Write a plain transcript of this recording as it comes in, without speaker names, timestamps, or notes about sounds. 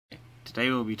Today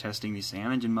we'll be testing the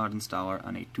CyanogenMod Installer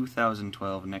on a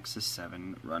 2012 Nexus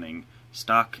 7 running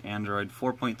stock Android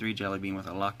 4.3 Jelly Bean with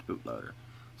a locked bootloader.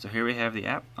 So here we have the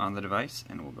app on the device,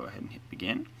 and we'll go ahead and hit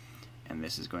begin. And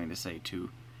this is going to say to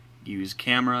use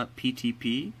camera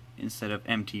PTP instead of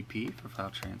MTP for file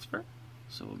transfer.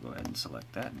 So we'll go ahead and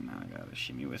select that, and now I gotta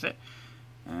shimmy with it.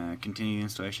 Continue the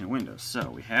installation of Windows. So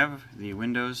we have the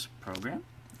Windows program.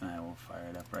 I will fire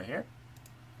it up right here.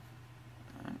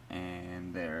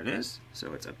 And there it is.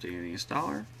 So it's updating the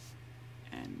installer,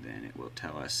 and then it will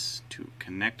tell us to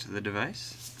connect the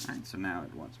device. Alright, so now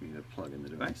it wants me to plug in the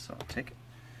device, so I'll take it.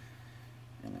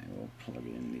 And I will plug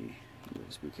in the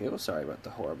USB cable. Sorry about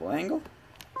the horrible angle.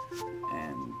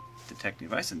 And detect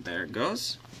device, and there it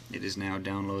goes. It is now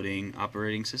downloading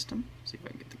operating system. See if I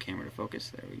can get the camera to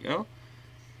focus. There we go.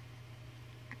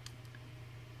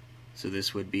 So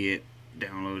this would be it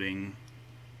downloading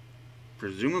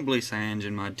presumably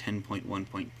CyanogenMod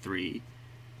 10.1.3,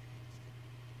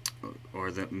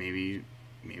 or that maybe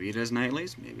it has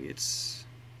nightlies. Maybe it's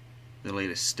the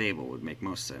latest stable would make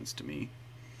most sense to me.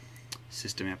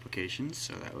 System applications,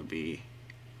 so that would be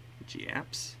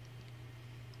GApps.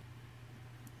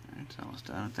 Alright, it's almost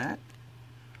done with that.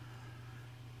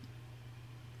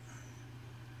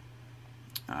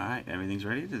 Alright, everything's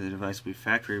ready. The device will be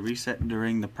factory reset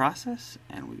during the process,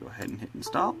 and we go ahead and hit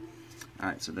install.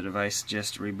 Alright, so the device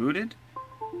just rebooted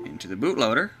into the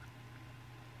bootloader.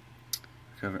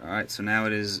 Alright, so now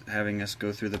it is having us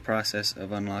go through the process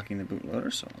of unlocking the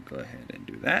bootloader, so I'll go ahead and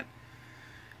do that.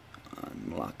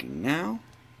 Unlocking now.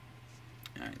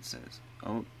 Alright, it says,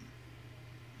 oh,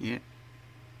 yeah.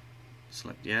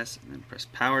 Select yes, and then press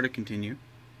power to continue.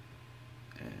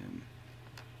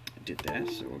 I did that,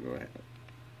 so we'll go ahead.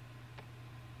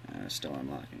 Still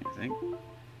unlocking, I think.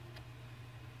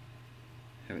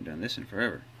 Haven't done this in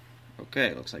forever.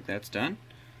 Okay, looks like that's done.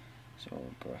 So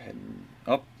we'll go ahead and...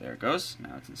 oh, there it goes.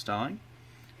 Now it's installing.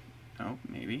 Oh,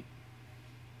 maybe.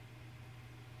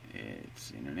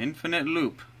 It's in an infinite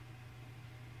loop.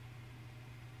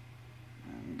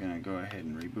 I'm gonna go ahead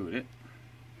and reboot it.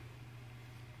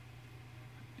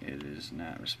 It is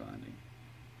not responding.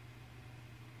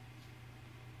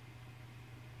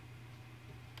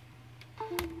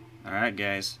 Alright,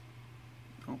 guys.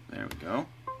 Oh, there we go.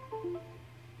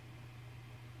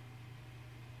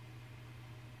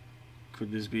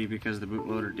 Could this be because the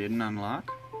bootloader didn't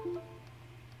unlock?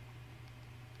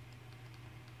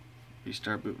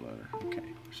 Restart bootloader. Okay,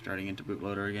 we're starting into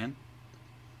bootloader again.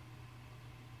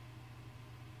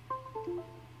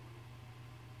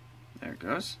 There it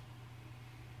goes.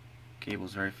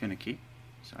 Cable's very finicky,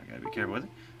 so I gotta be careful with it.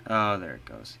 Oh, there it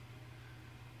goes.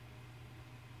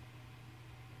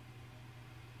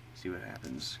 See what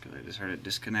happens, because I just heard it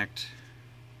disconnect.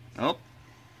 Oh,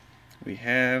 we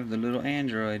have the little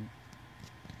Android.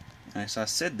 I saw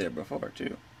Sid there before,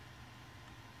 too.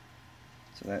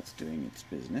 So that's doing its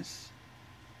business.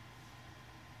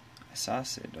 I saw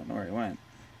Sid, don't know where he went.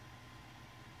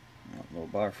 Oh, little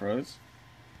bar froze.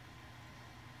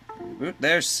 Reboot.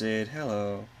 There's Sid,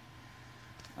 hello.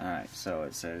 Alright, so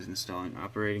it says installing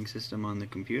operating system on the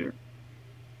computer.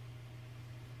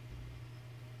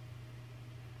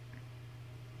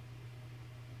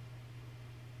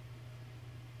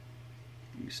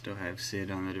 We still have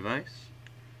Sid on the device.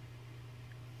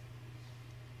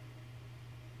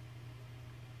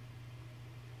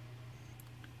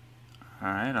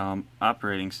 Alright,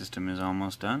 operating system is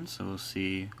almost done, so we'll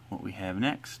see what we have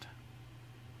next.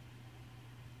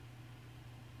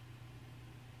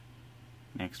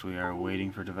 Next we are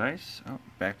waiting for device. Oh,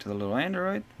 back to the little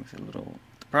Android with a little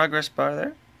progress bar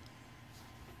there.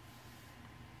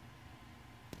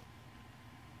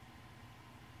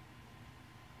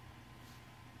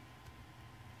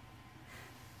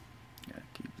 Gotta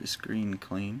keep the screen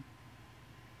clean.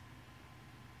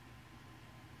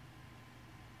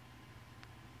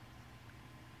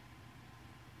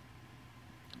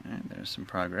 And there's some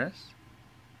progress.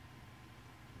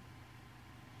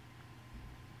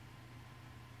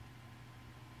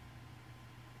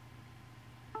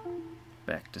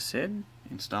 Back to Sid,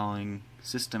 installing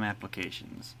system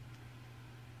applications.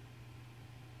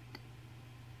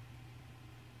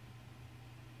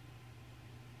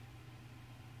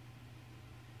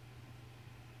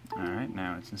 Alright,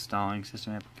 now it's installing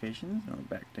system applications. We're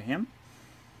back to him.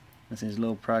 This is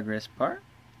little progress part.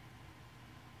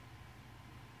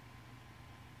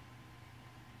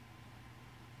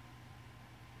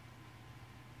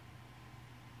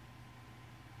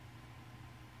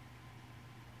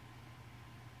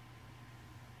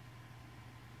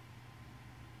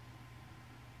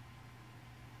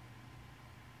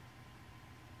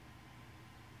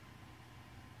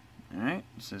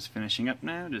 This is finishing up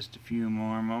now, just a few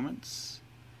more moments.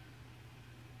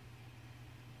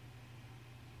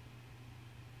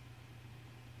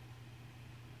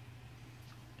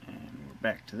 And we're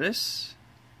back to this.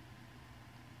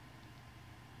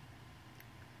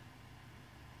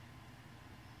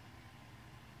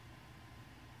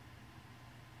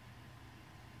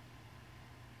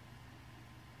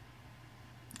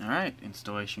 Alright,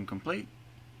 installation complete.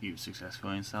 You've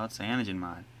successfully installed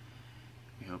CyanogenMod.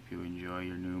 We hope you enjoy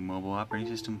your new mobile operating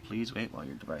system. Please wait while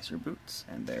your device reboots.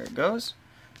 And there it goes.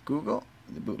 Google.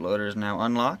 The bootloader is now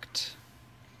unlocked.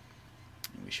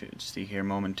 We should see here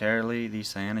momentarily the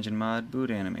CyanogenMod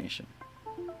boot animation.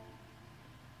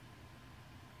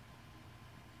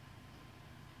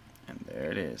 And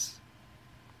there it is.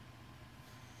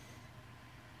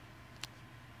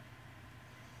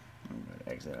 I'm going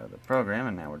to exit out of the program,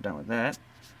 and now we're done with that.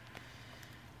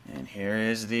 And here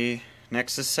is the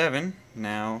Nexus 7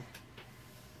 now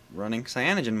running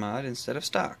CyanogenMod instead of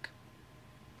stock.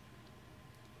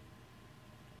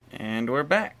 And we're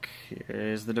back. Here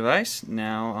is the device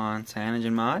now on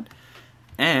CyanogenMod.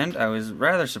 And I was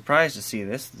rather surprised to see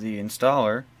this. The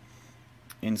installer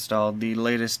installed the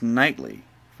latest nightly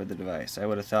for the device. I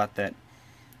would have thought that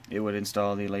it would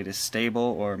install the latest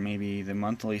stable or maybe the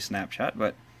monthly snapshot,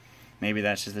 but maybe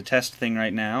that's just a test thing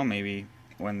right now. Maybe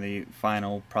when the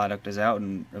final product is out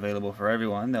and available for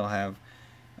everyone, they'll have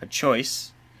a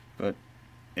choice. But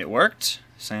it worked.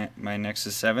 My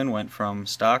Nexus 7 went from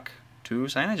stock to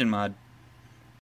CyanogenMod.